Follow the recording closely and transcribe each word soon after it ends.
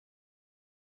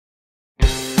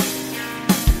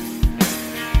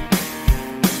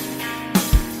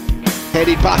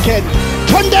headed back in,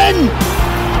 turned in,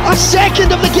 a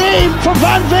second of the game for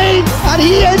Van Veen, and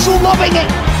he is loving it.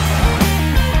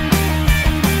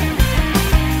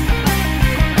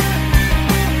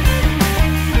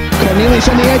 Cornelius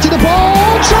on the edge of the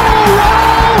box. Oh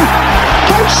wow!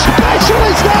 How special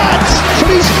is that for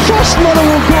his first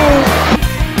Motherwell goal?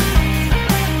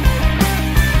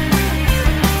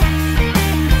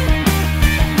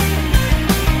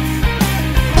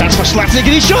 That's for Slapnik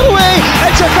and he's shot away.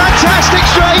 It's a fantastic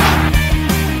strike.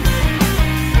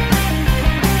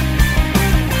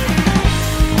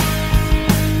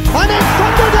 And it's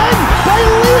thundered in by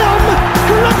Liam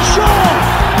Grimshaw.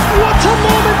 What a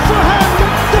moment for him,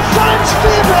 the fans'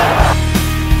 favourite.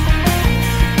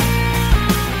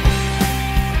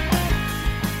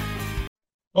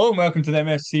 Hello and welcome to the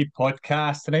MFC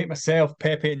podcast. Tonight myself,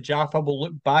 Pepe and Jaffa will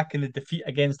look back in the defeat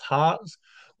against Hearts.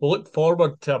 We'll look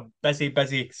forward to a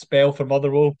busy spell for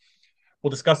Motherwell. We'll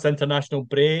discuss the international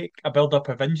break, a build-up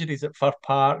of injuries at Fir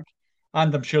Park,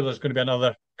 and I'm sure there's going to be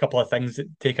another couple of things that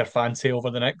take our fancy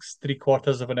over the next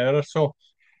 3/4 of an hour or so.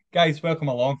 Guys, welcome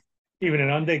along.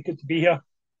 Evening, Andy. Good to be here.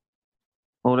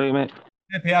 All right, mate.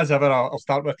 Pepe, as ever, I'll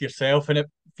start with yourself, and it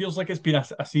feels like it's been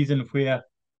a season where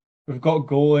we've got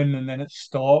going and then it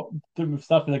stopped. We've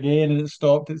started again and it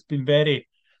stopped. It's been very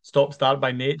stop-start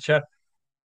by nature.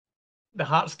 The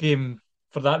Hearts game,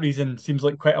 for that reason, seems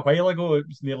like quite a while ago. It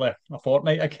was nearly a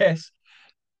fortnight, I guess.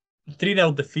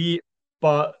 3-0 defeat,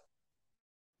 but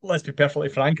let's be perfectly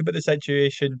frank about the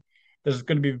situation. There's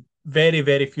going to be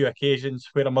very few occasions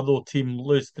where a Motherwell team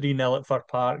lose 3-0 at Fir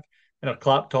Park and are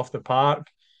clapped off the park.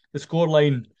 The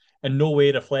scoreline in no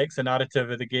way reflects the narrative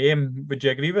of the game. Would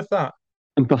you agree with that?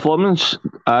 In performance,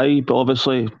 aye, but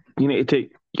obviously you need to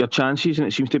take your chances, and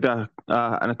it seems to be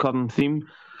an occurring theme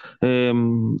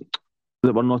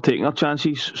that we're not taking our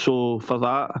chances. So for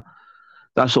that,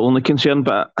 that's the only concern.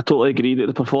 But I totally agree that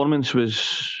the performance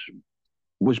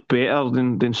was better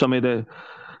than some of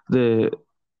the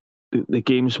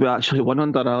games we actually won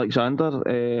under Alexander.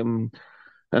 And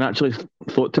actually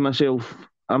thought to myself,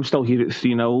 I'm still here at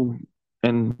 3-0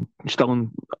 and still,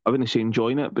 I wouldn't say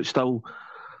enjoying it, but still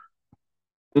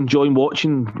enjoying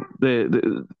watching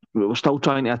we're still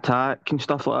trying to attack and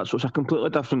stuff like that. So it's a completely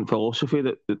different philosophy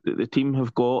that the team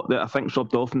have got that I think's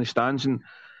rubbed off in the stands. And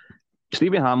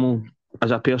Stevie Hamill,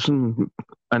 as a person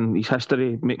and his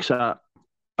history, makes that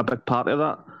a big part of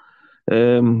that.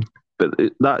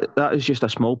 But that is just a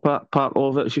small part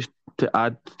of it. It's just to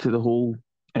add to the whole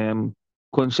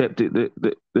concept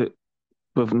that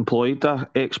we've employed an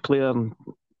ex-player.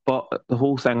 But the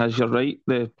whole thing is, you're right,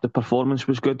 the performance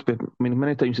was good. I mean,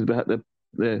 many times we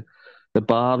hit the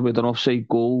bar with an offside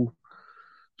goal.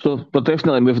 So we're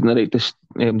definitely moving in the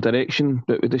right direction,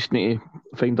 but we just need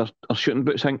to find our shooting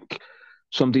boots. I think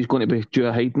somebody's going to be due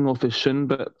a hiding off us soon,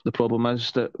 but the problem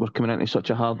is that we're coming into such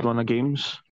a hard run of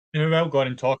games. We will go on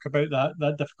and talk about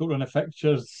that difficult run of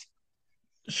fixtures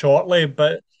shortly,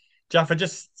 but Jaffa,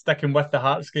 just sticking with the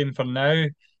Hearts game for now,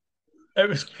 it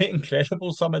was quite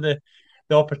incredible, some of the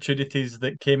opportunities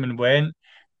that came and went.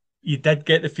 You did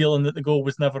get the feeling that the goal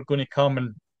was never going to come,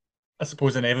 and I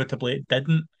suppose inevitably it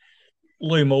didn't.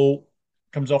 Louis Moult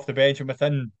comes off the bench, and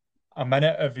within a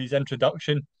minute of his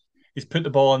introduction, he's put the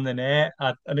ball in the net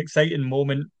at an exciting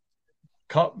moment,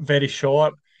 cut very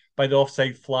short by the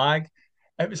offside flag.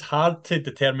 It was hard to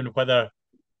determine whether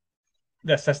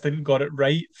the assistant got it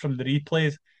right from the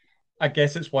replays. I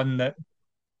guess it's one that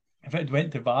if it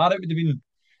went to VAR, it would have been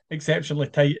exceptionally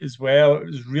tight as well. It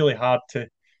was really hard to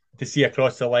see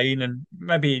across the line, and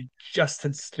maybe just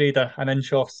had strayed an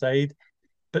inch offside.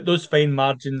 But those fine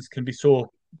margins can be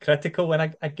so critical.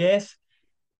 And I guess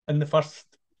in the first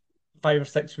 5 or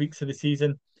 6 weeks of the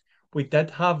season, we did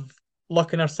have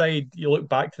luck on our side. You look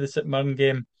back to the St Mirren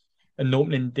game in the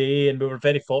opening day, and we were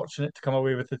very fortunate to come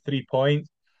away with the 3 points.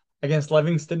 Against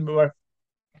Livingston, we were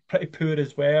pretty poor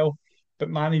as well, but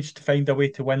managed to find a way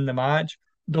to win the match.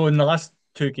 Though in the last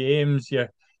 2 games, you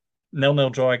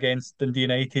 0-0 draw against Dundee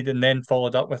United and then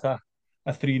followed up with a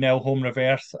 3-0 home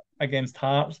reverse against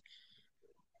Hearts.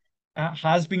 It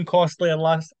has been costly, our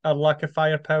lack of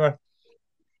firepower.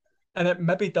 And it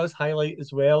maybe does highlight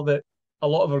as well that a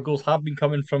lot of our goals have been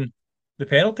coming from the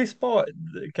penalty spot.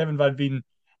 Kevin Van Veen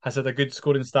has had a good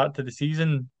scoring start to the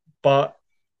season, but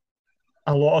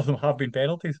a lot of them have been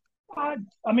penalties. I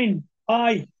mean,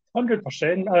 100%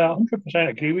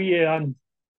 agree with you, and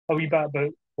a wee bit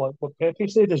about what Pepe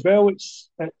said as well. It's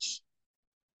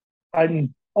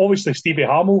and obviously Stevie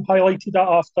Hamill highlighted that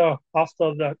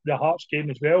after the Hearts game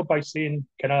as well by saying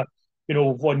we've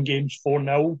won games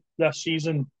 4-0 this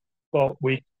season, but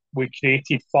we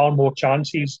created far more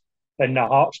chances in the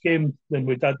Hearts game than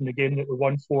we did in the game that we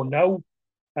won 4-0.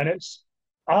 And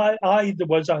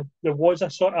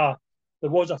there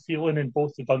was a feeling in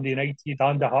both the Dundee United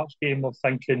and the Hearts game of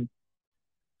thinking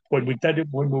when we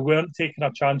weren't taking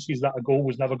our chances that a goal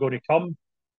was never going to come.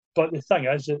 But the thing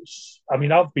is,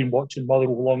 I've been watching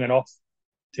Motherwell long enough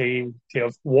to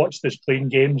have watched us playing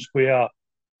games where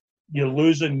you're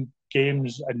losing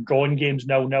games and drawing games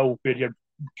 0-0, where you're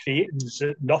creating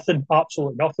nothing,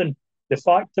 absolutely nothing. The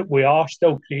fact that we are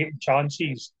still creating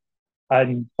chances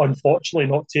and unfortunately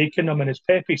not taking them, and as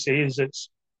Pepe says,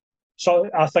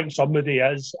 I think somebody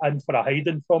is in for a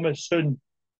hiding from us soon,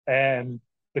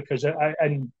 because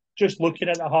and just looking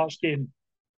at the Hearts game,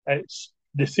 it's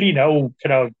the 3-0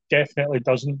 kind of definitely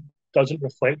doesn't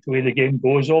reflect the way the game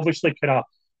goes. Obviously, kind of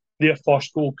their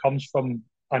first goal comes from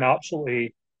an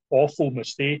absolutely awful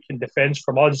mistake in defence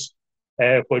from us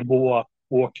when we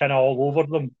were kind of all over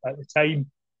them at the time.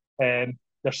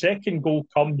 Their second goal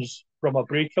comes from a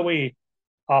breakaway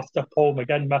after Paul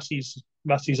McGinn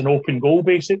misses an open goal,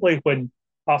 basically, when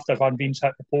after Van Veen's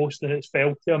hit the post and it's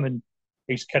fell to him and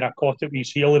he's kind of caught it with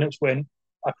his heel and it's went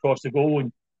across the goal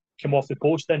and came off the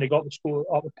post. Then they got the score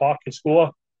up the park and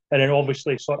score. And then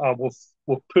obviously sort of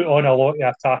we've put on a lot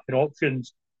of attacking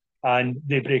options and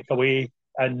they break away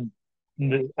in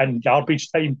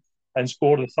garbage time and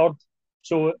score the third.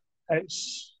 So it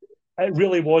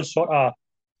really was our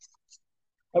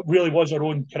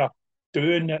own kind of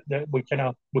doing that we kind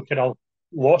of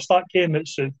lost that game.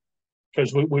 It's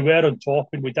because we were on top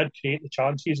and we did create the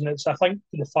chances, and it's I think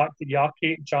the fact that you are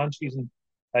creating chances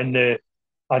and the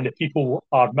people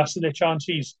are missing the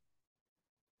chances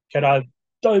kind of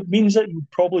means that you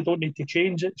probably don't need to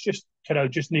change. It's just kind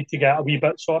of just need to get a wee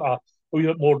bit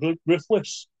more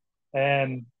ruthless.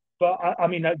 But I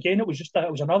mean, again, it was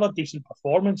another decent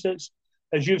performance. It's,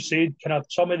 as you've said, kind of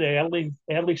some of the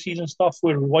early season stuff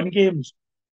where we won games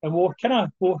and we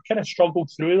kind of struggled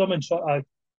through them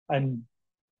and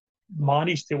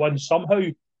managed to win somehow.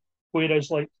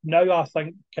 Whereas like now, I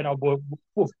think kind of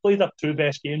we've played our two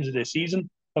best games of the season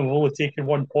and we've only taken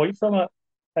 1 point from it.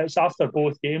 It's after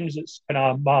both games. It's kind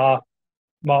of my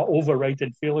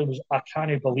overriding feeling was I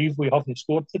can't believe we haven't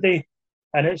scored today.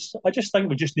 And I just think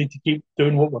we just need to keep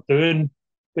doing what we're doing,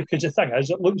 because the thing is,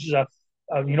 it looks as if,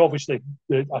 I mean, obviously,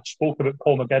 I spoke about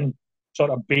Paul McGinn sort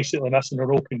of basically missing an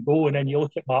open goal, and then you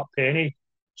look at Mark Penny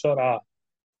sort of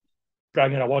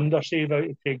bringing a wonder save out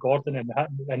of Craig Gordon and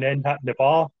then hitting the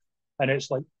bar. And it's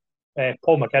like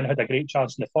Paul McGinn had a great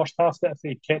chance in the first half that if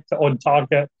he kept it on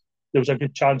target, there was a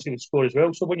good chance he would score as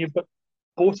well. So when you've got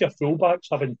both your fullbacks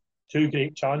having two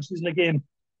great chances in the game,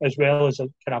 as well as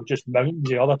kind of just mounting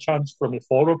the other chance from the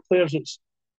forward players,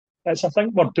 I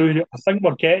think we're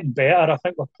getting better. I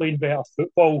think we're playing better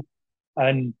football,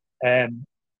 and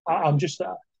I'm just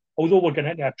although we're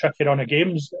getting into a tricky run of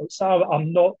games,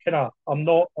 I'm not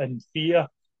in fear.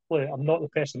 I'm not the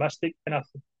pessimistic kind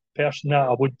of person that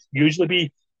I would usually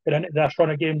be getting into this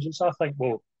run of games. I think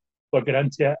we'll get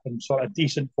into it in sort of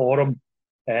decent form.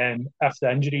 If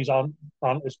the injuries aren't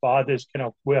as bad as kind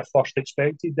of we're first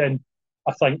expected, then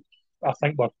I think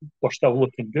we're still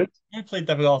looking good. You played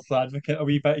devil's advocate a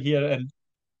wee bit here, and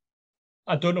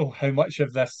I don't know how much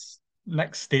of this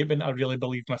next statement I really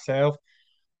believe myself.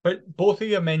 But both of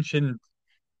you mentioned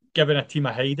giving a team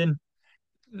a hiding.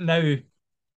 Now,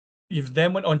 you've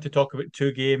then went on to talk about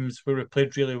two games where we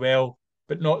played really well,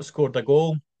 but not scored a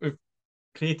goal. We've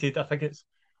created, I think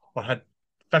had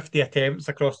 50 attempts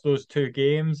across those two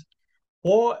games.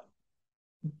 What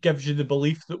gives you the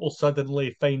belief that we'll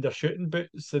suddenly find our shooting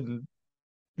boots and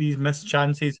these missed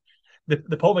chances? The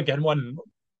Paul McGinn one,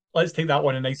 let's take that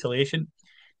one in isolation.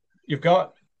 You've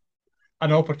got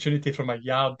an opportunity from a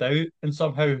yard out and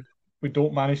somehow we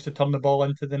don't manage to turn the ball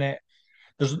into the net.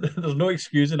 There's no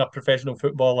excusing a professional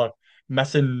footballer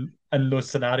missing in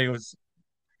those scenarios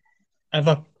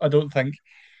ever, I don't think.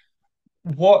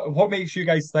 What makes you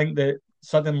guys think that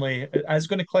suddenly it is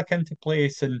going to click into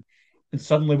place and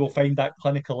suddenly we'll find that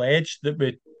clinical edge that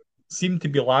we seem to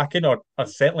be lacking or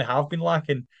certainly have been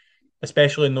lacking,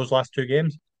 especially in those last two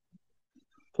games?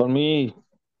 For me,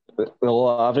 the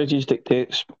law of averages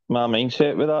dictates my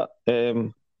mindset with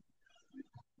that.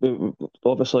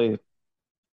 Obviously,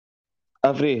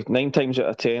 every 9 times out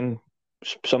of 10,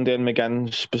 somebody in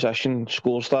McGinn's position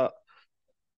scores that.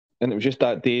 And it was just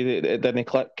that day that it didn't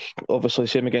click. Obviously,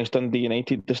 same against Dundee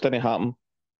United, this didn't happen.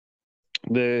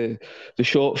 The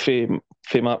shot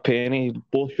for Matt Penny,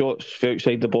 both shots for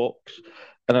outside the box.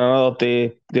 And another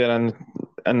day, they're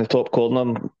in the top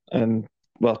corner and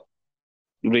we're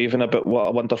raving about what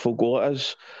a wonderful goal it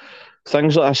is.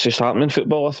 Things like this just happen in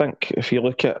football, I think. If you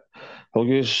look at, I'll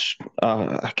use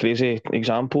a crazy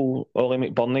example. Ollie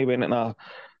McBurney went in a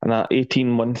in that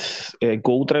 18-month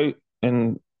goal drought,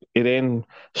 and he then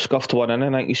scuffed one in,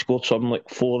 and I think he scored something like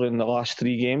 4 in the last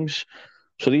 3 games.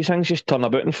 So these things just turn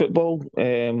about in football.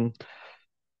 I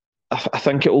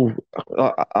think it'll.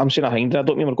 I'm saying a hinder. I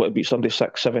don't mean we're going to beat somebody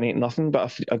 6, 7, 8, nothing,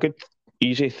 but a good,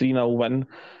 easy 3-0 win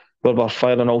where we're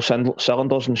firing all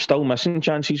cylinders and still missing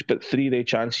chances, but 3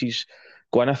 chances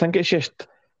go in. I think it's just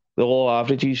the law of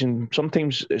averages, and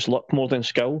sometimes it's luck more than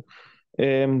skill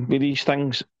with these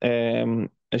things.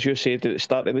 As you said at the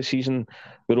start of the season,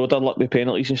 we rode our luck with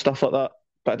penalties and stuff like that.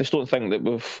 But I just don't think that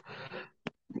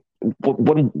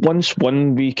once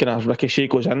one wee kind of ricochet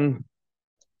goes in,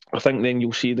 I think then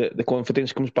you'll see that the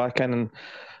confidence comes back in, and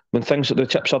when the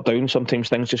chips are down, sometimes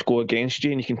things just go against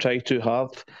you, and you can try too hard.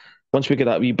 Once we get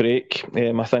that wee break,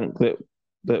 I think that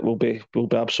we'll be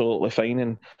absolutely fine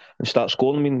and start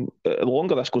scoring. I mean, the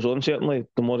longer this goes on, certainly,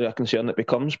 the more of a concern it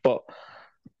becomes. But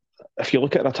if you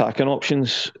look at our attacking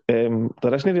options, there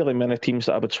isn't really many teams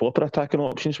that I would swap our attacking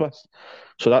options with.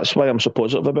 So that's why I'm so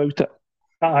positive about it.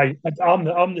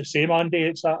 I'm the same,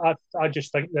 Andy. I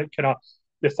just think that kind of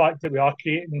the fact that we are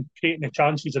creating the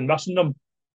chances and missing them,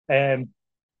 kind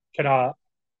of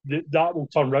that will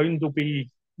turn round. There'll be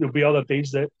other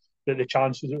days that the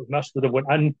chances that we've missed would have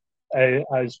went in.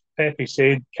 As Pepe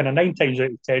said, kind of 9 times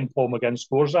out of 10, Paul McGinn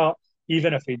scores that.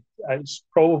 Even if it's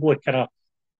probably kind of,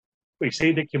 we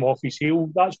said it came off his heel.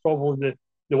 That's probably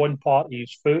the one part of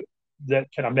his foot that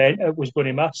kind of meant it was going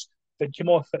to miss. If it came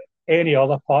off at any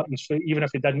other part of his foot, even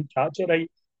if he didn't catch it right,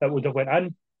 it would have went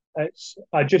in.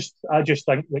 I just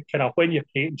think that kind of when you're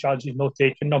creating chances, not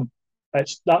taking them,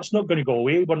 that's not going to go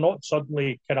away. We're not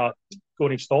suddenly kind of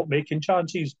going to stop making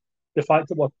chances. The fact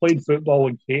that we're playing football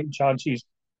and creating chances,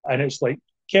 and it's like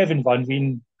Kevin Van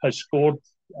Veen has shown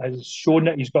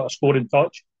that he's got a scoring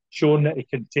touch, shown that he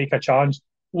can take a chance.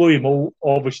 Louis Moult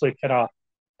obviously kind of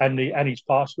in his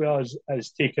past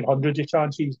has taken hundreds of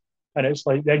chances, and it's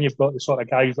like then you've got the sort of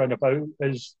guys round about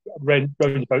them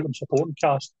supporting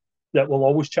cast that will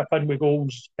always chip in with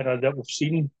goals kind of that we've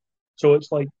seen. So it's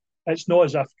like it's not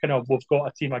as if kind of we've got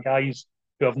a team of guys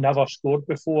who have never scored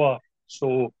before.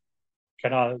 So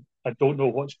kind of I don't know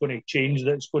what's going to change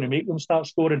that's going to make them start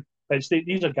scoring.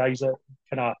 These are guys that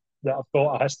have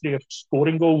got a history of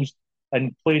scoring goals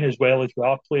and playing as well as we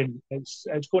are playing. It's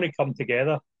going to come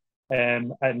together,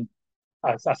 and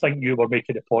I think you were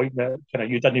making the point that kind of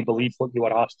you didn't believe what you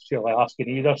were asking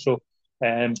either. So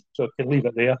I can leave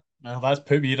it there. Well, that's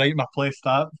put me right in my place.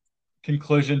 That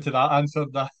conclusion to that answer.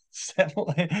 That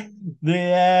certainly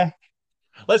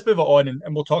let's move it on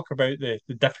and we'll talk about the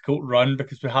difficult run,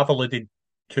 because we have alluded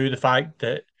to the fact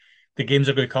that the games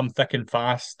are going to come thick and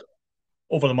fast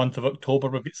over the month of October.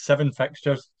 We've got 7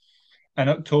 fixtures in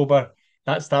October.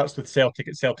 That starts with Celtic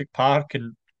at Celtic Park,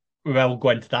 and we will go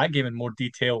into that game in more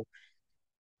detail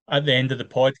at the end of the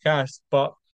podcast.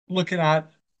 But looking at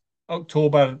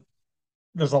October,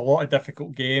 there's a lot of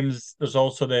difficult games. There's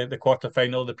also the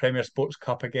quarter-final of the Premier Sports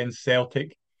Cup against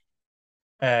Celtic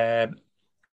on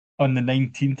the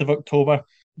 19th of October.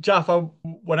 Jaffa,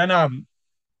 we're in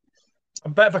a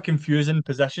bit of a confusing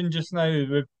position just now.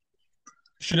 We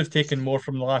should have taken more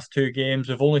from the last 2 games.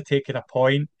 We've only taken a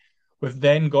point. We've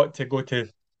then got to go to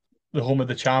the home of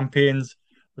the champions.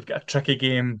 We've got a tricky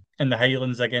game in the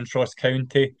Highlands against Ross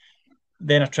County,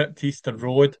 then a trip to Easter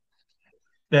Road.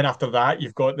 Then after that,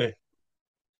 you've got the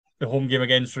home game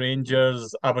against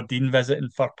Rangers, Aberdeen visiting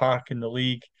Fir Park in the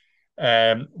league,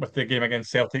 with the game against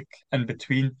Celtic in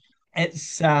between.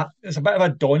 It's a bit of a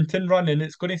daunting run, and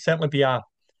it's going to certainly be a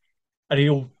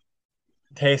real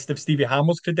test of Stevie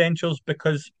Hammell's credentials,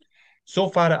 because so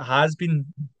far it has been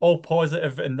all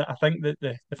positive, and I think that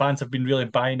the fans have been really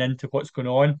buying into what's going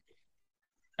on.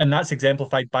 And that's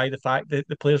exemplified by the fact that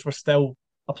the players were still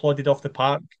applauded off the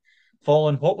park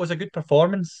following what was a good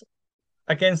performance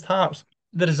against Hearts.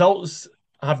 The results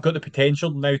have got the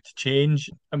potential now to change,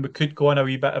 and we could go on a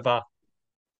wee bit of a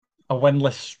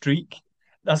winless streak.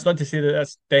 That's not to say that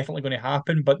that's definitely going to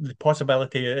happen, but the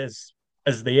possibility is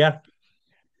there.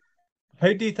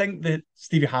 How do you think that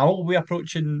Stevie Hamill will be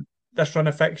approaching this run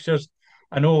of fixtures?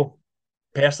 I know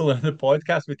personally on the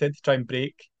podcast we tend to try and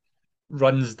break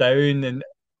runs down and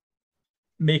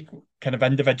make kind of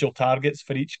individual targets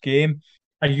for each game.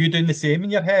 Are you doing the same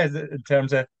in your head in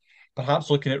terms of perhaps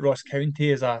looking at Ross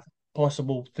County as a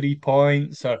possible 3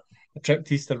 points, or a trip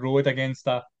to Easter Road against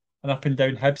an up and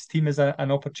down Hibs team as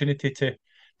an opportunity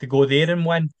to go there and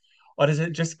win? Or is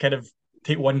it just kind of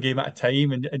take one game at a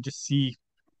time and just see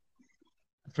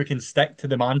if we can stick to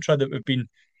the mantra that we've been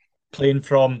playing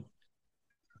to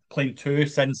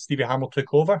since Stevie Hamill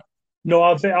took over? No,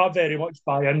 I very much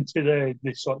buy into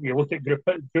the sort of, you look at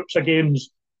groups of games,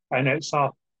 and it's a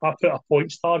I put a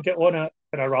points target on it,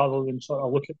 kind of rather than sort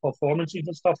of look at performances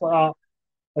and stuff like that.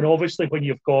 And obviously, when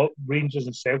you've got Rangers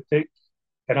and Celtic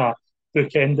kind of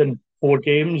bookending 4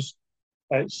 games,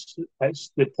 it's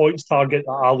the points target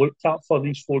that I looked at for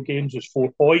these 4 games was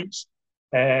 4 points,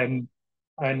 and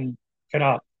kind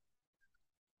of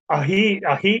I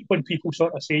hate when people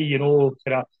sort of say, kind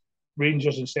of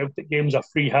Rangers and Celtic games are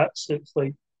free hits. It's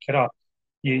like kind of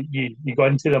you go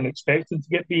into them expecting to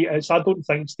get beat. I don't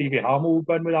think Stevie Hamill will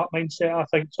go in with that mindset. I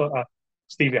think sort of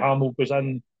Stevie Hamill goes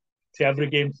in to every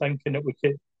game thinking that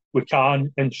we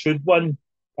can and should win,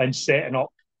 and setting up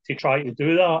to try to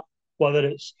do that. Whether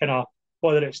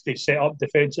it's to set up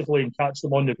defensively and catch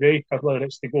them on the break, or whether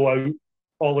it's to go out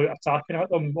all out attacking at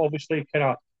them. Obviously, kind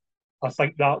of I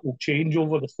think that will change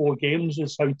over the 4 games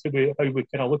is how we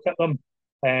kind of look at them,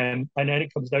 and then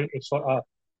it comes down to sort of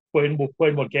when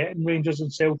we're getting Rangers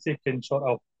and Celtic and sort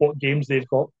of what games they've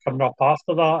got coming up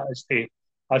after that as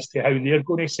to how they're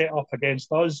going to set up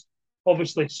against us.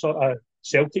 Obviously, sort of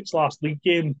Celtic's last league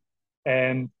game,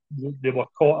 they were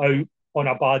caught out on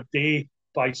a bad day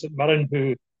by St Mirren,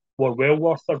 who were well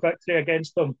worth their victory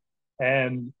against them.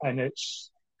 And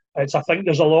it's I think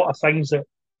there's a lot of things that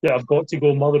have got to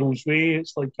go Motherwell's way.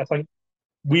 It's like I think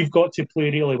we've got to play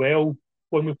really well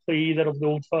when we play either of the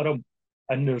Old Firm,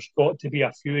 and there's got to be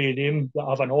a few of them that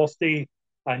have an off day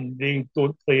and they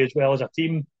don't play as well as a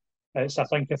team. I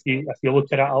think if you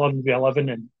look at it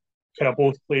 11v11 and kind of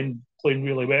both playing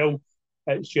really well,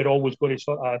 you're always going to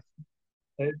sort of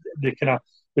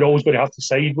you're always going to have to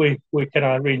side with kind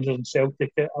of Rangers and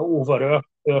Celtic over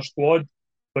our squad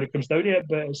when it comes down to it.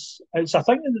 But I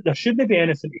think that there shouldn't be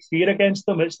anything to fear against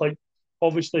them. It's like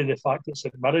obviously the fact that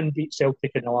St Mirren beat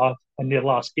Celtic in their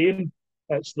last game.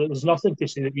 There's nothing to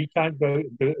say that we can't go out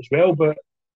and do it as well. But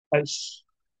it's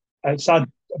sad.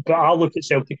 But I look at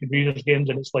Celtic and Rangers games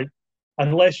and it's like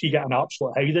unless you get an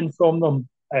absolute hiding from them,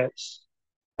 it's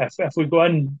if we go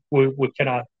in, we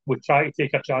try to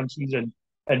take our chances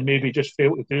and maybe just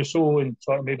fail to do so and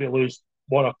sort of maybe lose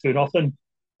 1 or 2-0.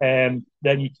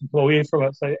 Then you can pull away from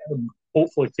it and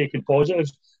hopefully taking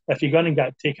positives. If you're going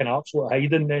to take an absolute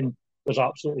hiding, then there's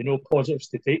absolutely no positives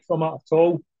to take from it at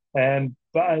all.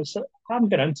 But I'm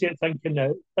going into it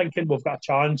thinking we've got a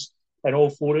chance in all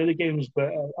 4 of the games. But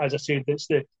as I said,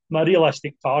 my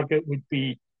realistic target would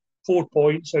be 4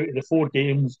 points out of the 4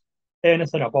 games.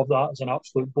 Anything above that is an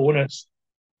absolute bonus.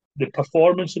 The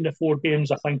performance in the 4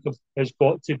 games, I think, has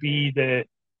got to be the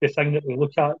thing that we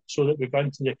look at so that we go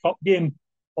into the cup game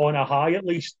on a high, at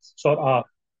least, sort of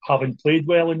having played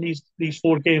well in these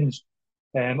 4 games.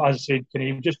 As I said,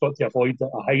 you've just got to avoid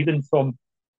a hiding from,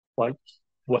 like,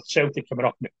 with Celtic coming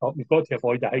up in the cup, you've got to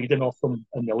avoid the hiding off them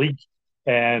in the league,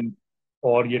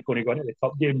 or you're going to go into the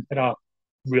cup game kind of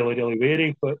really, really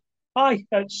wary. But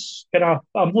it's kind of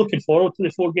I'm looking forward to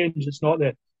the 4 games. It's not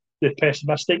the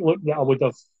pessimistic look that I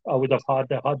would have had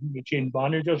that hadn't we changed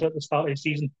managers at the start of the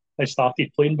season. I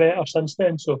started playing better since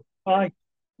then. So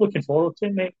looking forward to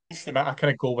it, mate. I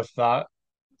kind of go with that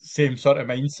same sort of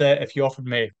mindset. If you offered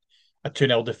me a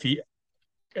 2-0 defeat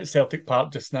at Celtic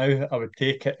Park just now, I would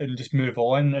take it and just move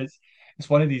on. It's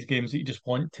one of these games that you just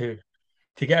want to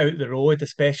get out the road,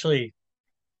 especially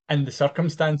in the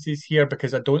circumstances here,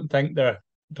 because I don't think they're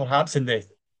perhaps in the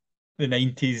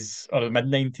 90s or the mid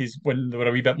 90s when they were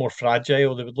a wee bit more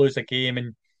fragile. They would lose a game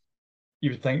and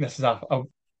you would think this is a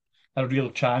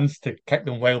real chance to kick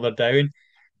them while they're down.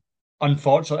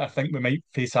 Unfortunately, I think we might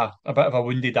face a bit of a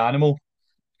wounded animal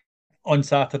on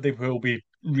Saturday who will be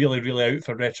really, really out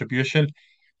for retribution.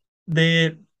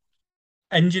 The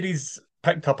injuries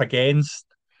picked up against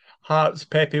Hearts,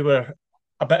 Pepe, were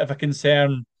a bit of a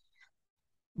concern.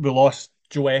 We lost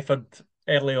Joe Efford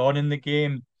early on in the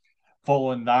game.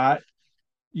 Following that,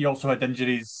 you also had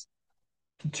injuries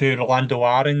to Rolando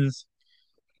Aarons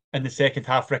in the second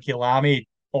half. Ricky Lamy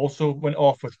also went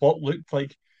off with what looked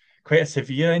like quite a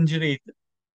severe injury.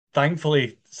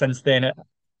 Thankfully, since then,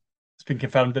 it's been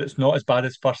confirmed that it's not as bad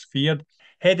as first feared.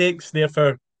 Headaches there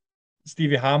for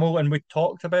Stevie Hamill, and we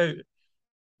talked about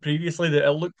previously that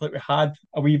it looked like we had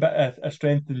a wee bit of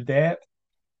strength and depth.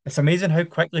 It's amazing how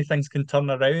quickly things can turn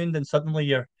around, and suddenly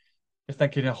you're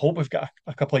thinking, I hope we've got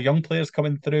a couple of young players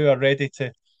coming through are ready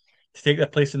to take their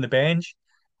place on the bench.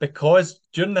 Because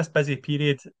during this busy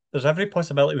period, there's every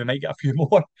possibility we might get a few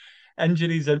more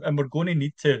injuries, and we're going to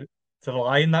need to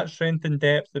rely on that strength and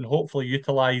depth and hopefully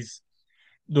utilise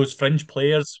those fringe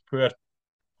players who are,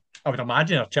 I would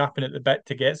imagine, are chapping at the bit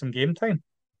to get some game time.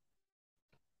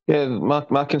 Yeah,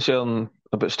 my concern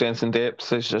about strength and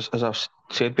depth is, as I've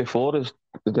said before, is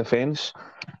the defence.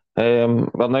 We're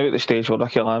now at the stage where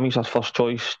Ricky Lamy's our first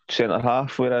choice centre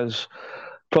half, whereas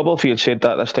probably if you had said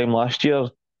that this time last year,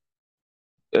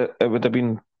 it would have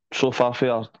been so far for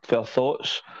our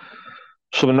thoughts.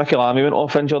 So when Ricky Lamy went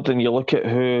off injured, and you look at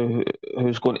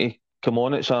who's going to come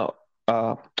on, it's a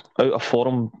out of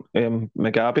form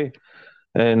Mugabe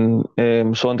and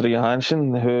Sondre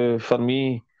Johansson, who for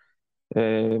me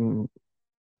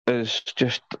is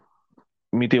just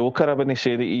mediocre. I wouldn't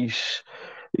say that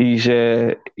he's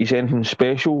anything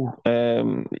special.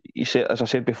 As I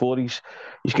said before, he's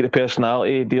got a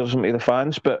personality, he deals him to the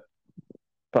fans, but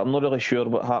I'm not really sure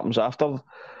what happens after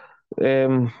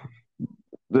the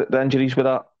injuries with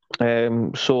that.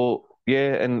 So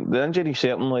yeah, and the injury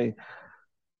certainly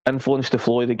influenced the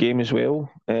flow of the game as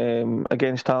well.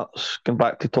 Against Hearts, going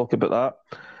back to talk about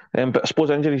that. But I suppose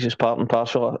injuries is part and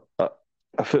parcel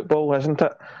of football, isn't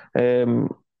it?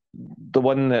 The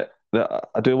one that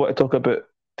I do want to talk about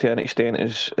to an extent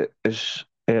is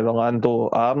Rolando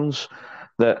Aarons.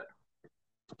 That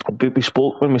we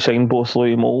spoke when we signed both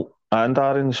Louis Moult and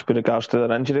Aarons with regards to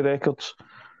their injury records.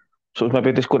 So it's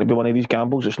maybe just going to be one of these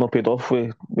gambles that's not paid off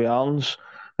with Aarons.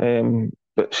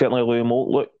 But certainly Louis Moult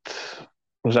looked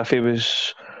as if he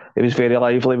was very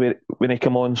lively when he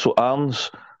came on. So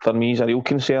Aarons for me is a real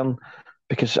concern,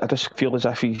 because I just feel as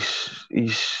if he's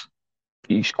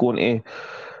going to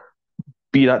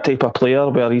be that type of player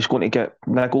where he's going to get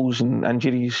niggles and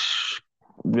injuries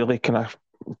really kind of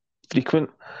frequent.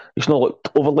 He's not looked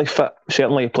overly fit.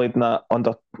 Certainly he played in that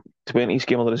under-20s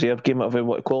game or the reserve game, whatever you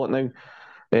want to call it now.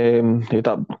 He had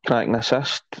that cracking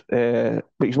assist, but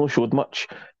he's not showed much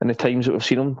in the times that we've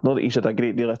seen him. Not that he's had a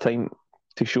great deal of time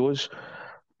to show us,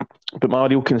 but my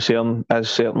real concern is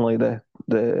certainly the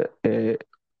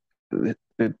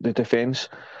defence.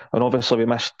 And obviously we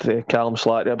missed Callum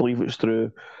Slattery. I believe it was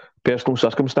through personal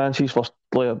circumstances.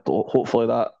 Firstly, hopefully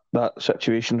that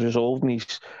situation's resolved and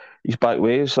he's back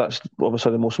ways. That's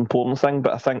obviously the most important thing.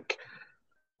 But I think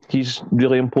he's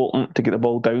really important to get the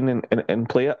ball down and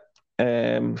play it.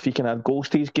 If he can add goals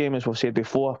to his game, as we've said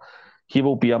before, he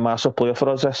will be a massive player for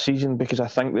us this season, because I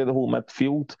think that the whole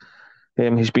midfield,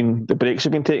 the brakes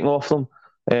have been taken off them.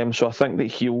 So I think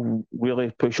that he'll really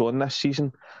push on this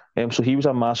season. So he was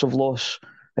a massive loss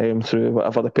through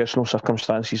whatever the personal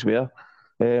circumstances were.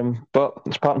 But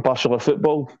it's part and parcel of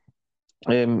football,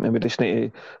 and we just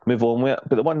need to move on with it.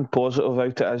 But the one positive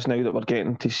about it is now that we're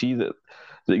getting to see that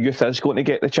youth is going to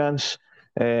get the chance,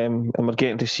 and we're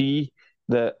getting to see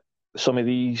that some of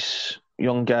these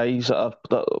young guys that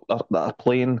are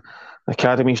playing, the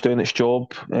academy's doing its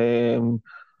job.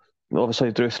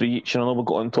 Obviously, Drew Threech, and I know we'll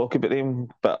go on and talk about them,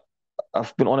 but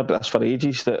I've been on about this for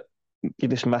ages, that you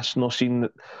just miss not seeing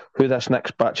who this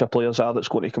next batch of players are that's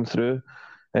going to come through.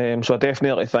 So I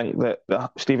definitely think that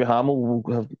Stevie Hamill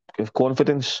will have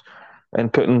confidence in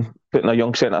putting a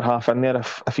young centre half in there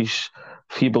if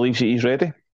he believes that he's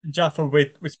ready. Jaffa,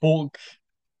 we spoke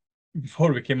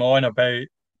before we came on about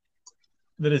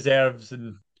the reserves,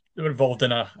 and they were involved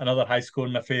in another high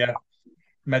scoring affair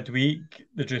midweek.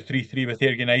 They drew 3-3 with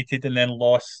Ayr United and then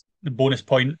lost the bonus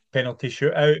point penalty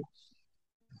shootout.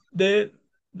 The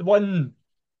one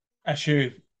issue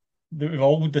that we've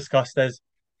all discussed is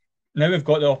now we've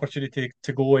got the opportunity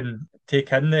to go and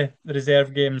take in the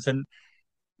reserve games, and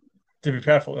to be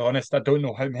perfectly honest, I don't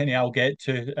know how many I'll get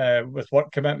to with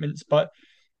work commitments, but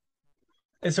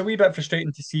it's a wee bit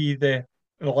frustrating to see the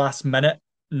last minute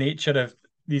nature of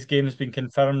these games being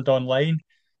confirmed online.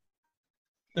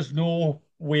 There's no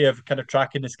way of kind of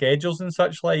tracking the schedules and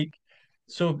such like.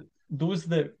 So those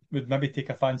that would maybe take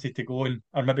a fancy to go and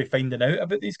are maybe finding out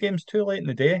about these games too late in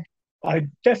the day. I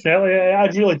definitely,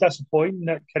 it's really disappointing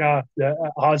that it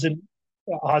hasn't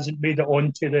made it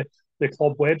onto the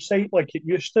club website like it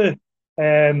used to.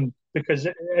 Because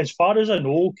as far as I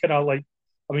know,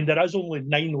 there is only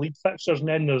 9 league fixtures, and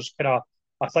then there's I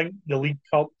think the League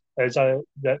Cup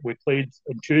that we played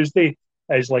on Tuesday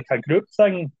is like a group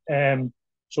thing.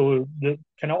 So the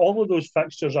all of those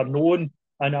fixtures are known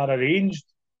and are arranged.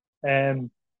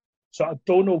 So I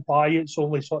don't know why it's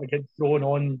only sort of getting thrown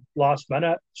on last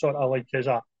minute, sort of like as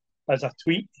a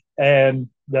tweet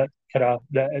that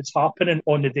it's happening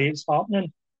on the day it's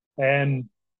happening. I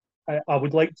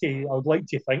would like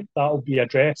to think that'll be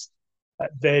addressed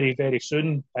very, very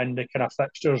soon, and the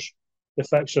fixtures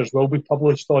will be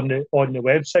published on the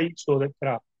website so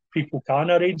that people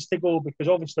can arrange to go, because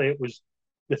obviously it was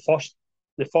the first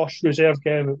reserve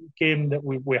game that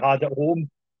we had at home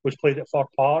was played at Fir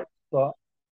Park, but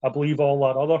I believe all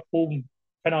our other home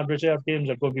reserve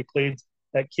games are going to be played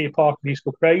at K Park and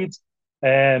Eastco Pride.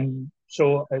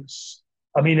 So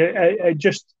it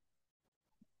just,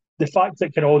 the fact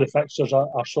that all the fixtures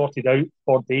are sorted out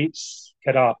for dates,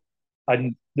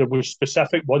 and there were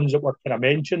specific ones that were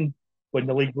mentioned when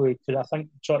the league, because I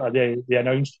think they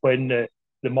announced when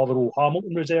the Motherwell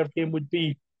Hamilton reserve game would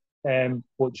be,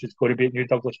 which is going to be at New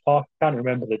Douglas Park. I can't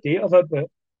remember the date of it, but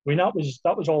I mean that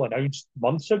was all announced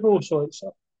months ago. So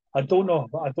I don't know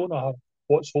what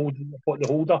the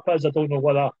hold up is. I don't know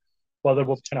whether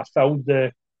we've kind of filled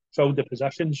the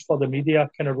positions for the media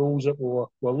kind of roles that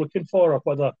we're looking for, or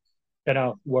whether kind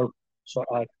of we're sort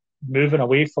of moving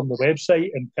away from the website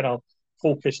and kind of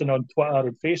focusing on Twitter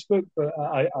and Facebook. But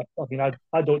I mean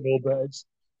I don't know, but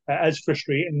it is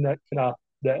frustrating that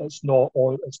it's not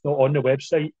on the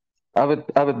website. I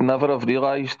would never have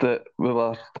realised that we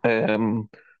were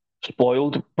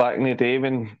spoiled back in the day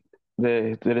when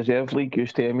the reserve league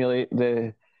used to emulate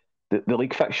the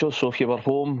league fixtures. So if you were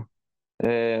home,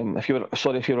 if you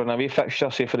were an away fixture,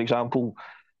 say for example,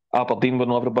 Aberdeen,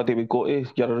 when everybody would go to,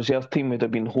 your reserve team would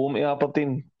have been home to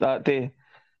Aberdeen that day,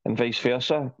 and vice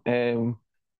versa. And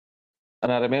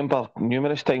I remember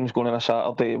numerous times going on a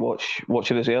Saturday to watch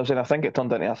the reserves, and I think it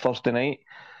turned into a Thursday night.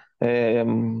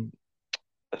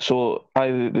 So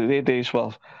the days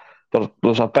were there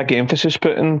was a big emphasis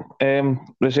put in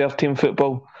reserve team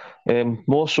football,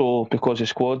 more so because the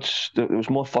squads, there was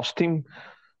more first team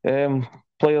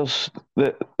players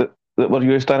that were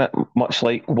used in it, much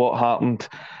like what happened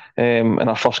in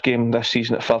our first game this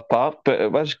season at Fir Park. But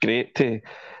it was great to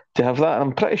have that.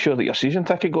 I'm pretty sure that your season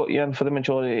ticket got you in for the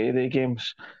majority of the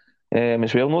games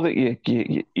as well. Know that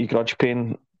you grudge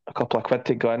paying a couple of quid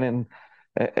to go in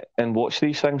and watch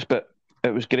these things, but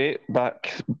it was great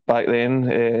back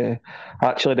then. I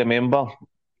actually remember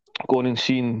going and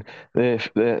seeing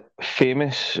the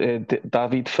famous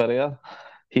David Ferrer.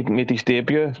 He made his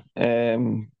debut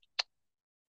in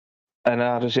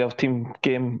a reserve team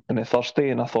game on a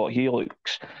Thursday, and I thought he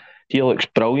looks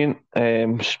brilliant.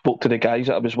 Spoke to the guys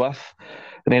that I was with,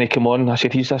 and then he came on. I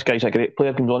said, this guy's a great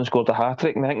player. Comes on and scored a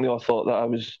hat-trick, and I think they all thought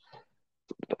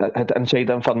that I had inside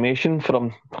information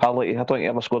from Harley. I don't think he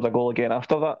ever scored a goal again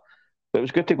after that. But it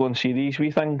was good to go and see these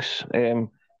wee things. And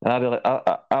I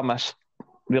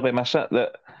really miss it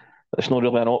that it's not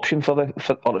really an option or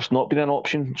it's not been an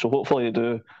option. So hopefully they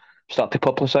do start to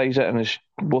publicise it. And as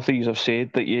both of you have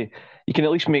said, that you can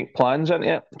at least make plans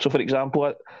into it. So for example,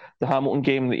 at the Hamilton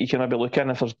game, that you can maybe look in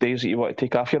if there's days that you want to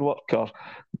take off your work or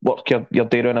work your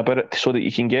day around about it so that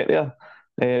you can get there.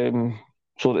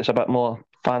 So that it's a bit more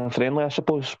fan friendly, I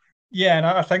suppose. Yeah, and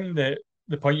I think that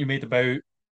the point you made about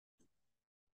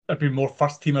there've been more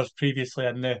first teamers previously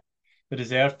in the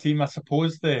reserve team. I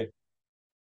suppose the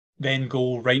end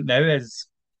goal right now is,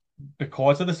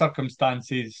 because of the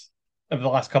circumstances of the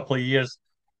last couple of years,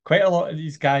 quite a lot of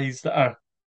these guys that are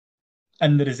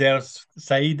in the reserves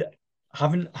side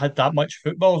haven't had that much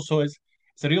football, so it's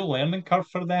a real learning curve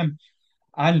for them.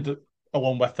 And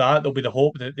along with that, there'll be the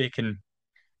hope that they can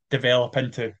develop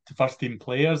into first team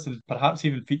players and perhaps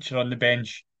even feature on the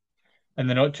bench in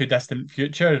the not too distant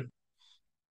future.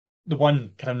 The one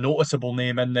kind of noticeable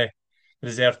name in the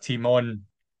reserve team on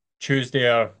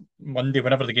Tuesday or Monday,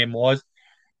 whenever the game was,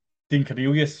 Dean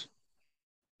Cornelius,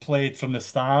 played from the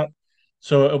start.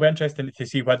 So it'll be interesting to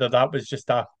see whether that was just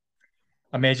a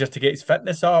measure to get his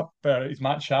fitness up or his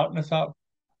match sharpness up,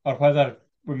 or whether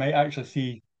we might actually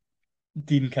see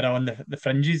Dean kind of on the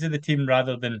fringes of the team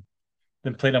rather than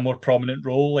playing a more prominent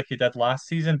role like he did last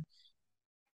season.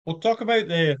 We'll talk about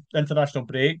the international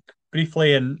break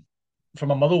briefly, and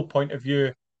from a Motherwell point of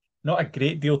view, not a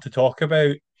great deal to talk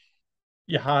about.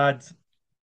 You had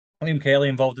Liam Kelly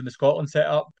involved in the Scotland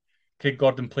setup. Craig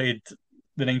Gordon played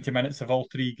the 90 minutes of all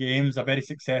three games, a very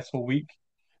successful week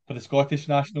for the Scottish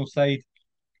national side.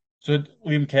 So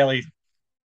Liam Kelly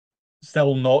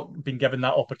still not been given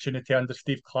that opportunity under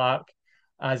Steve Clarke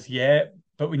as yet.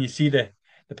 But when you see the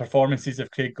performances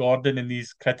of Craig Gordon in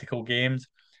these critical games,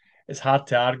 it's hard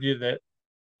to argue that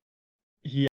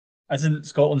he isn't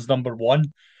Scotland's number one.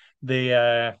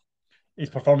 His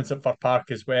performance at Fir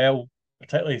Park as well,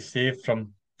 particularly his save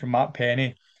from Matt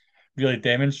Penny, really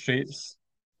demonstrates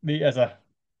that he is a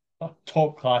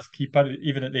top class keeper,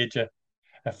 even at the age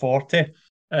of 40.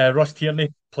 Ross Tierney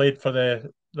played for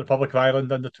the Republic of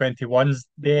Ireland under 21s.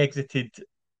 They exited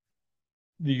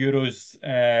the Euros.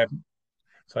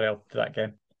 Sorry, I'll do that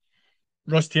again.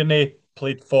 Ross Tierney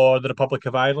played for the Republic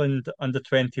of Ireland under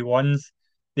 21s.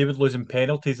 They would lose in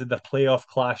penalties in their playoff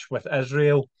clash with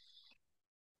Israel.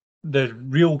 The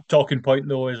real talking point,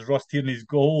 though, is Ross Tierney's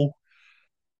goal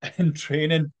in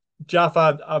training.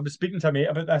 Jaffa, I was speaking to a mate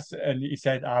about this, and he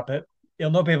said, but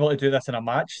he'll not be able to do this in a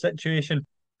match situation.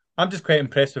 I'm just quite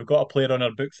impressed we've got a player on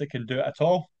our books that can do it at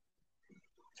all.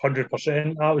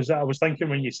 100%. I was thinking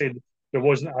when you said there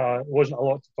wasn't a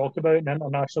lot to talk about in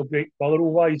international break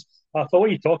Motherwell wise. I thought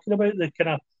you were talking about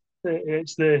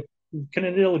it's the kind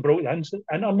of nearly broke the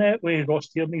internet with Ross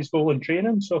Tierney's goal in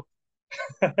training. So,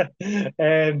 I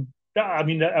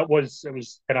mean, it was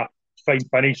kind of fine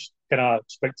finish, kind of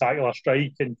spectacular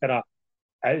strike, and kind of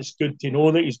it's good to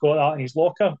know that he's got that in his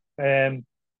locker. And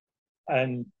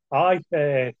I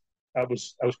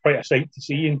was quite a sight to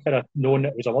see, and kind of knowing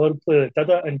that it was another player that did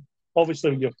it. And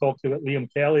obviously, you've talked about Liam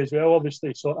Kelly as well.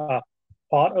 Obviously, sort of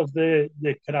part of the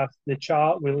kind of the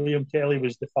chat with Liam Kelly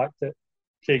was the fact that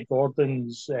Craig Gordon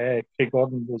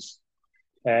was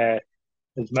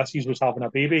his missus was having a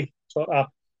baby, sort of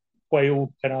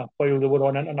while they were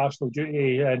on international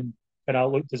duty, and kind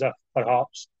of looked as if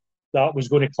perhaps that was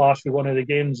going to clash with one of the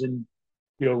games, and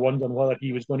you're wondering whether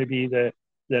he was going to be the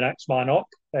next man up.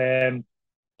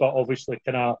 But obviously,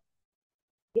 kind of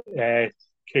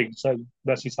Craig's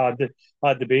missus had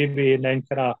the baby, and then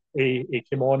kind of he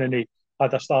came on and he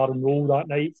had a starring role that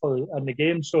night in the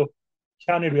game. So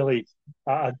can't really,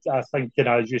 I think,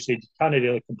 as you said, you can't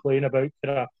really complain about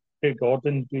Craig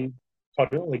Gordon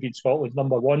currently being Scotland's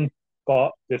number one.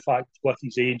 But the fact with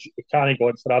his age, he can't go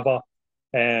on forever,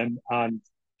 and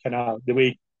kind of the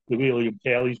way Liam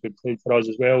Kelly's been playing for us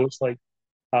as well. It's like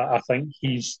I think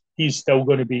he's still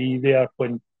going to be there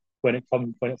when it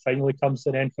finally comes to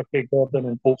an end for Craig Gordon,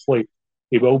 and hopefully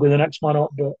he will be the next man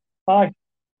up. But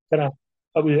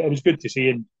it was good to see,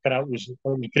 and it was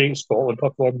great Scotland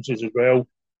performances as well,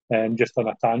 just on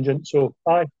a tangent. So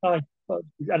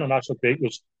international break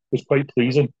was quite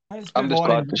pleasing. I'm just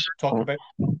glad to talk about.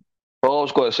 All I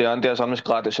was going to say, Andy, is I'm just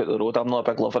glad it's out the road. I'm not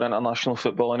a big lover of international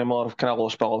football anymore. I've kind of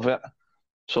lost my love of it.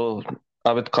 So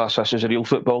I would class this as real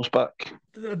football's back.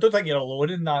 I don't think you're alone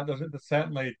in that. There's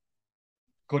certainly,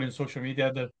 going in social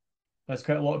media, there's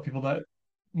quite a lot of people that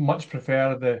much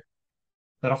prefer the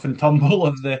rough and tumble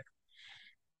of the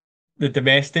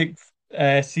domestic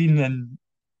scene. And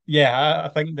yeah, I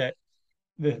think that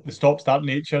the stop-start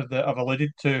nature that I've alluded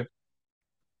to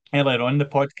earlier on in the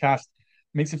podcast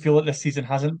makes it feel like this season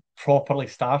hasn't properly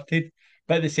started.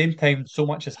 But at the same time, so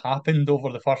much has happened over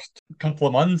the first couple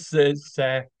of months. It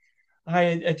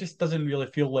just doesn't really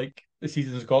feel like the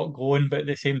season's got going. But at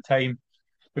the same time,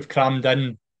 we've crammed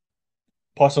in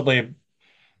possibly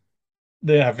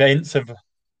the events that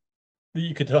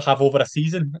you could have over a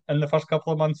season in the first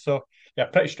couple of months. So yeah,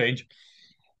 pretty strange.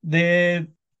 The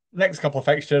next couple of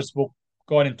fixtures, we'll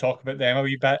go on and talk about them a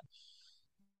wee bit.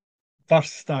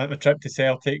 First, a trip to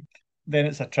Celtic, then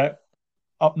it's a trip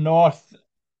up north,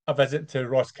 a visit to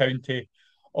Ross County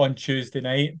on Tuesday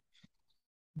night.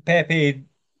 Pepe,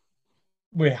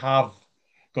 we have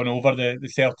gone over the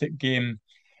Celtic game.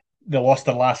 They lost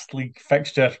their last league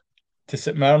fixture to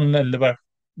St Mirren, and they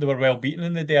were well beaten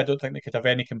in the day. I don't think they could have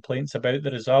any complaints about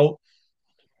the result.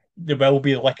 They will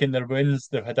be licking their wounds.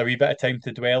 They've had a wee bit of time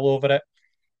to dwell over it.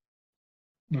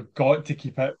 We've got to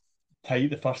keep it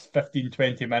tight the first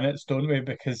 15-20 minutes, don't we?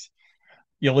 Because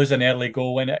you lose an early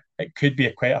goal and it could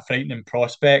be quite a frightening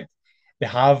prospect. They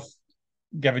have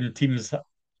given teams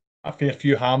a fair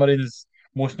few hammerings,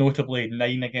 most notably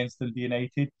 9 against Dundee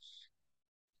United.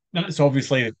 That's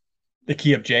obviously the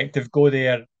key objective. Go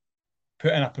there,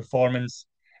 put in a performance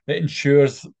that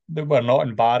ensures that we're not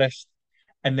embarrassed,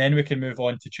 and then we can move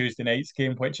on to Tuesday night's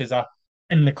game, which is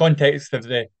in the context of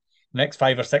the next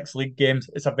 5 or 6 league games,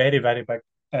 it's a very, very big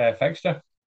fixture.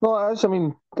 No, it is. I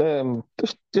mean,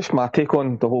 just my take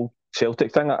on the whole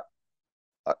Celtic thing. I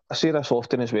say this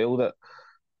often as well, that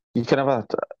you can have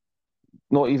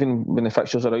not even when the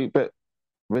fixtures are out, but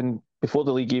before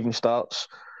the league even starts,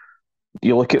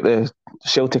 you look at the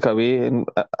Celtic away, and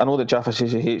I know that Jaffa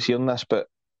says he hates hearing this, but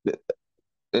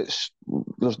there's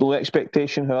no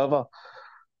expectation. However,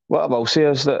 what I will say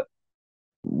is that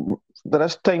there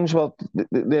is times where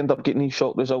they end up getting these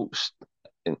shock results,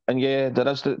 and yeah, there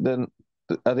is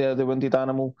are they the wounded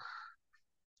animal?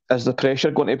 Is the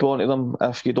pressure going to be onto them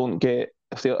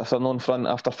if they're not in front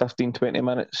after 15-20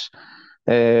 minutes?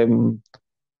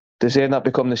 Does it end up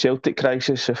becoming the Celtic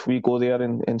crisis if we go there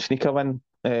and sneak a win?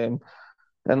 And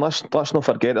let's not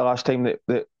forget the last time that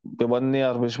we won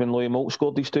there was when Louis Moult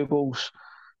scored these 2 goals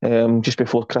just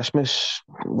before Christmas.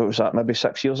 What was that? Maybe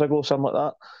 6 years ago, something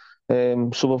like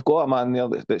that. So we've got a man there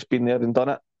that's been there and done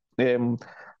it.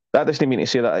 That doesn't mean to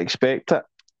say that I expect it.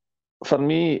 For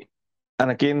me, and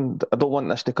again, I don't want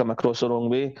this to come across the wrong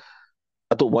way.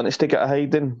 I don't want us to get a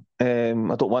hiding. I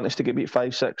don't want us to get beat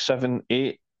 5, 6, 7,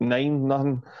 8, 9,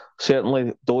 nothing.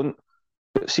 Certainly don't.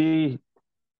 But see,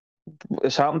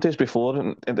 it's happened to us before,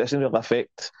 and it doesn't really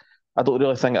affect. I don't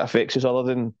really think it affects us other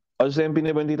than us then being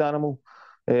a wounded animal.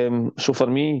 So for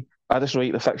me, I just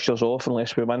write the fixtures off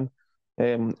unless we win.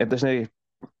 It doesn't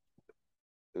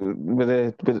with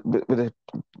the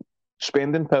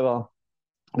spending power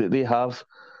that they have.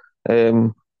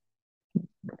 They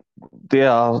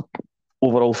are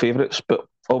overall favourites, but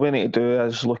all we need to do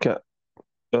is look at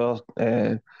our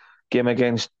game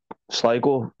against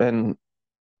Sligo, and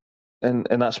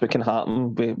that's what can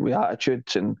happen with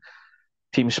attitudes and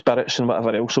team spirits and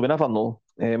whatever else. So we never know.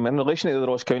 In relation to the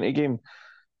Ross County game,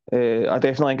 I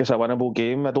definitely think it's a winnable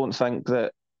game. I don't think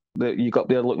that you got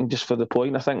there looking just for the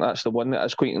point. I think that's the one that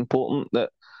is quite important.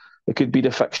 That it could be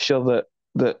the fixture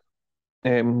that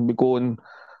we go and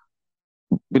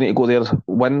we need to go there,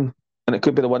 win, and it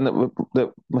could be the one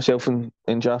that myself and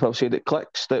Jaff have said it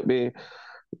clicks, that we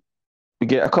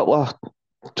get a couple of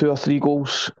 2 or 3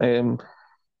 goals.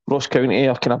 Ross County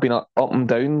have kind of been up and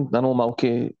down. I know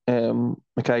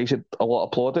Mackay's had a lot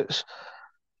of plaudits,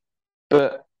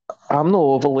 but I'm not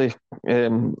overly.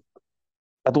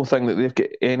 I don't think that they've got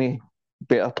any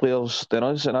better players than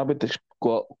us, and I would just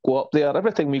go up there.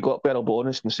 Every time we go up there, I'll be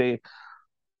honest and say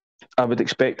I would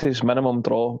expect his minimum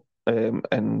draw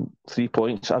and 3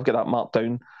 points. I've got that marked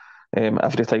down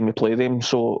every time we play them.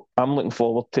 So I'm looking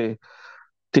forward to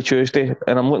Tuesday,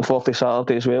 and I'm looking forward to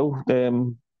Saturday as well.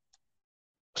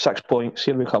 6 points,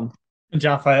 here we come.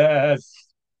 Jaffa, is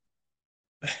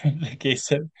the case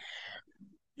that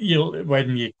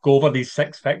when you go over these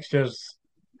 6 fixtures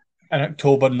in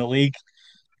October in the league,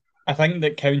 I think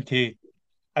that County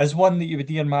is one that you would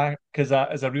earmark as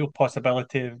a real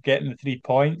possibility of getting the 3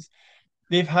 points.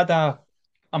 They've had a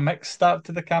mixed start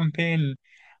to the campaign.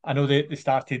 I know they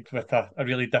started with a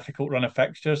really difficult run of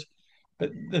fixtures,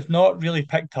 but they've not really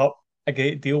picked up a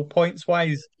great deal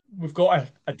points-wise. We've got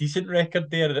a decent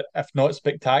record there, if not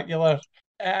spectacular.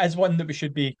 It is one that we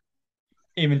should be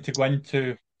aiming to go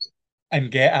into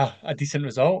and get a decent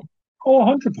result. Oh,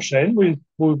 100%. We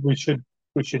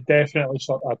should definitely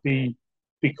sort of be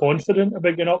confident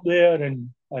about getting up there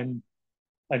and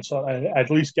sort of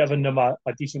at least giving them a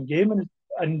decent game,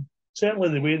 and certainly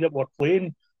the way that we're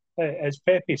playing, as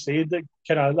Pepe said,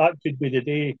 that could be the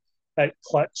day it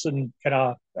clicks and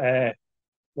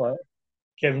like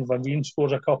Kevin Van Veen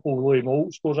scores a couple, Louis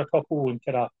Moult scores a couple, and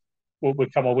we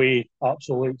come away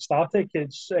absolutely ecstatic.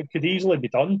 It could easily be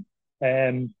done.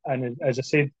 And as I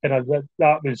said,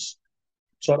 that was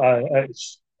sort of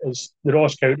it's the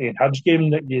Ross County and Hibs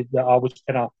game that I was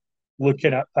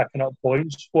looking at picking up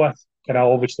points with.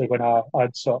 Obviously when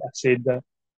I'd sort of said that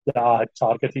I had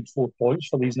targeted 4 points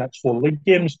for these next 4 league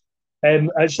games.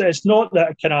 It's not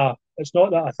that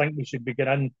I think we should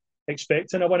begin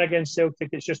expecting a win against Celtic.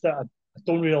 It's just that I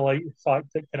don't really like the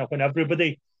fact that when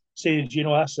everybody says,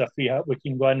 this is a free hit, we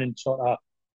can go in and sort of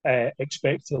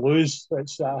expect to lose. I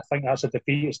think that's a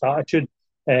defeatist attitude.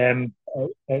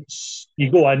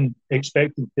 You go in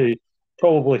expecting to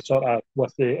probably sort of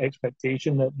with the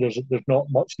expectation that there's not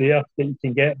much there that you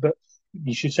can get, but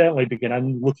you should certainly begin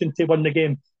in looking to win the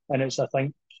game. And it's, I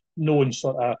think, knowing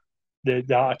sort of the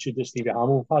attitude that Stevie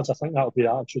Hamill has, I think that'll be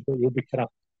the attitude that you'll be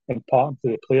imparting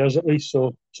to the players at least.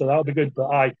 So that'll be good.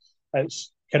 But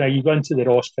it's you go into the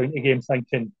Ross County game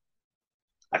thinking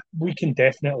we can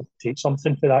definitely take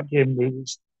something for that game. We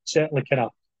certainly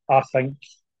I think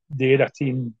they're a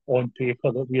team on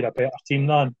paper that we're a better team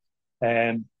than.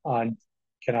 And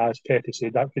as Pepe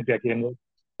said, that could be a game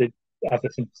that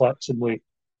everything clicks and we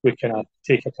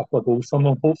take a couple of goals from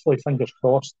them. Hopefully, fingers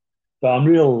crossed. But I'm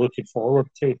really looking forward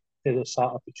to the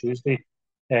Saturday, Tuesday,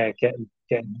 getting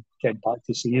back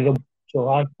to see them. So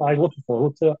I'm looking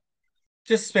forward to it.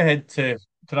 Just ahead to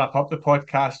wrap up the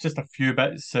podcast, just a few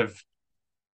bits of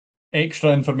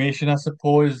extra information, I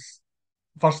suppose.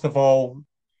 First of all,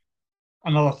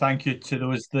 another thank you to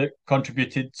those that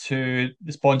contributed to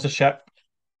the sponsorship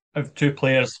of 2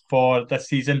 players for this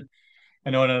season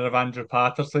in honour of Andrew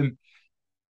Patterson.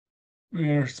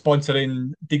 We're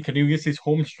sponsoring Dean Cornelius'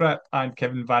 home strip and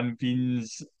Kevin Van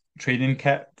Veen's training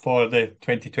kit for the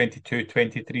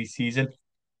 2022-23 season.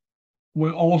 We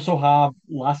also have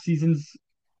last season's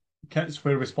kits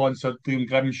where we sponsored Liam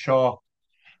Grimshaw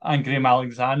and Graham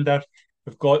Alexander.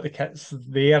 We've got the kits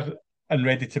there and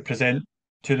ready to present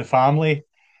to the family.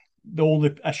 The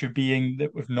only issue being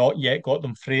that we've not yet got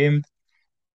them framed.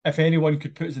 If anyone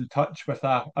could put us in touch with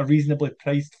a reasonably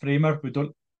priced framer, we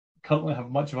don't currently have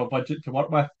much of a budget to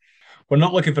work with. We're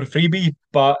not looking for a freebie,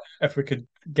 but if we could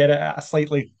get it at a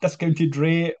slightly discounted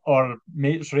rate or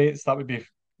mates rates, that would be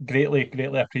greatly,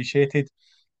 greatly appreciated.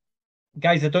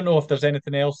 Guys, I don't know if there's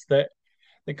anything else that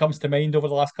comes to mind over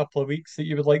the last couple of weeks that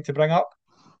you would like to bring up.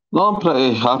 No, I'm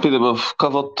pretty happy that we've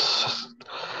covered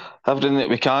everything that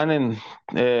we can, and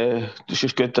it's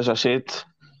just good, as I said,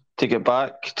 to get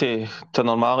back to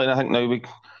normality. And I think now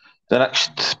the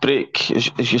next break,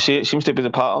 as you say, it seems to be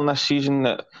the pattern this season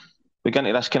that we get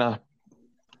into this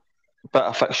bit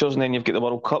of fixtures, and then you've got the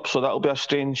World Cup, so that'll be a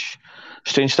strange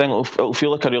thing. It'll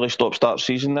feel like a really stop-start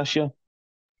season this year.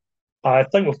 I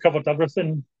think we've covered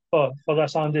everything for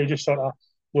this, Andy. Just sort of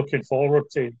looking forward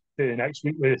to next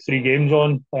week with 3 games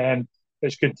on.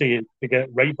 It's good to get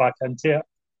right back into it,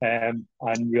 and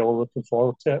we're all looking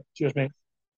forward to it. Cheers, mate.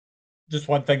 Just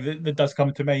one thing that does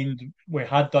come to mind: we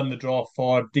had done the draw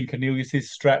for Dean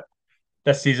Cornelius' strip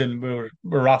this season. We're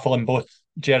raffling both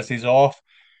jerseys off.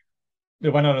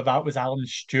 The winner of that was Alan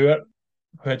Stewart,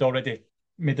 who had already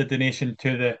made a donation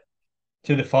to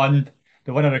the fund.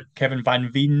 The winner of Kevin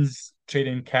Van Veen's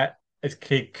training kit is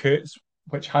Craig Coots,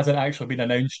 which hasn't actually been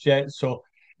announced yet. So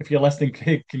if you're listening,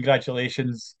 Craig,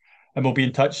 congratulations. And we'll be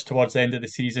in touch towards the end of the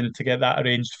season to get that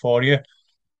arranged for you.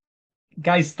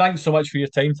 Guys, thanks so much for your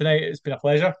time tonight. It's been a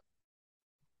pleasure.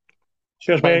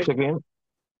 Cheers, mate. Thanks again.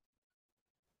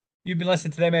 You've been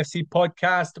listening to the MFC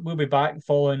podcast. We'll be back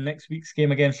following next week's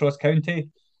game against Ross County.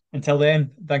 Until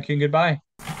then, thank you and goodbye.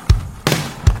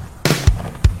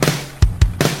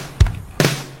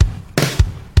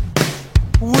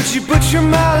 Would you butcher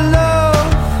my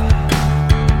love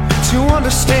to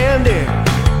understand it?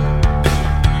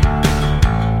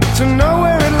 To know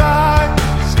where it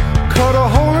lies, cut a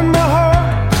hole in my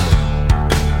heart,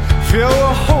 fill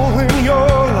a hole in your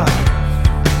life.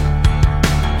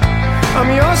 I'm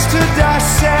yours to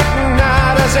dissect,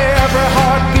 not as every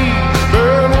heartbeat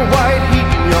burn a white heat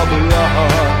in your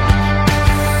blood.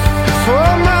 For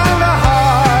my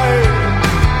life,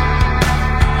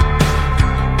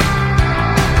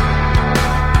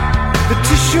 the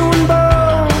tissue and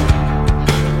bone,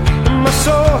 and my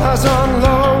soul has on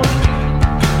loan.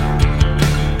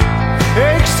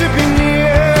 Aches to be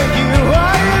near you,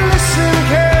 I listen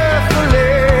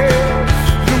carefully,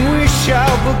 and we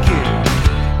shall begin.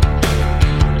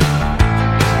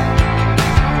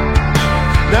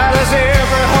 Now does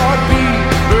every heartbeat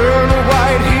burn a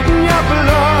white heat in your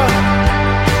blood?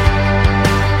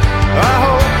 I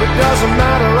hope it doesn't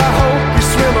matter, I hope you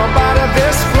swim up out of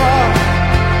this flood.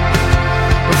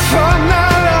 For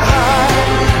my life,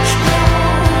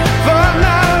 for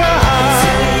my life,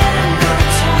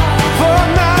 for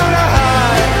my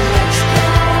life,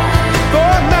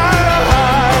 for my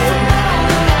life.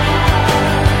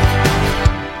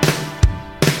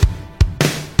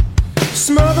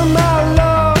 Smother my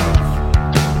love,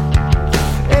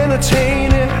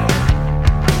 entertain it.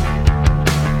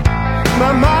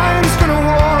 My mind's gonna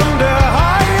wander,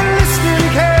 are you listening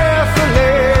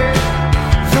carefully?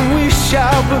 Then we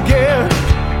shall begin.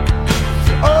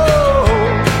 Oh,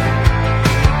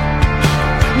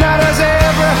 now does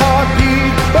every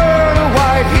heartbeat burn a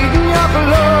white heat in your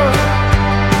blood?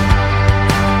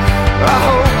 I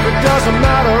hope it doesn't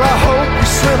matter, I hope you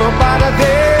swim up out of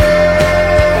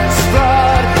this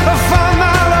flood. For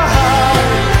my life,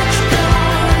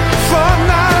 for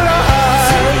my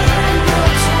life,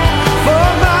 for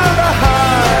my life,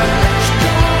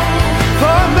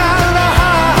 for my life.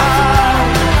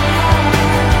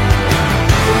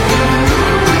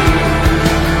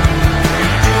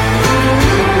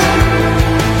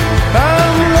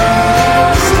 I'm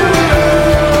lost in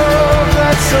love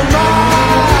that's a mile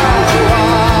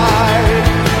wide,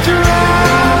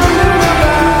 drowned in the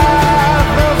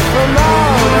bath of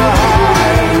formaldehyde.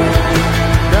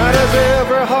 Now does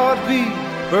every heartbeat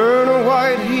burn a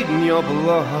white heat in your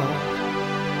blood?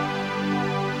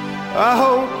 I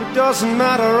hope it doesn't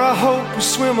matter, I hope we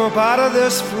swim up out of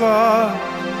this flood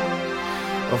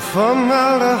of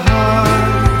formaldehyde,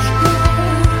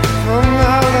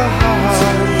 formaldehyde,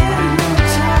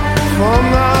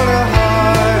 formaldehyde.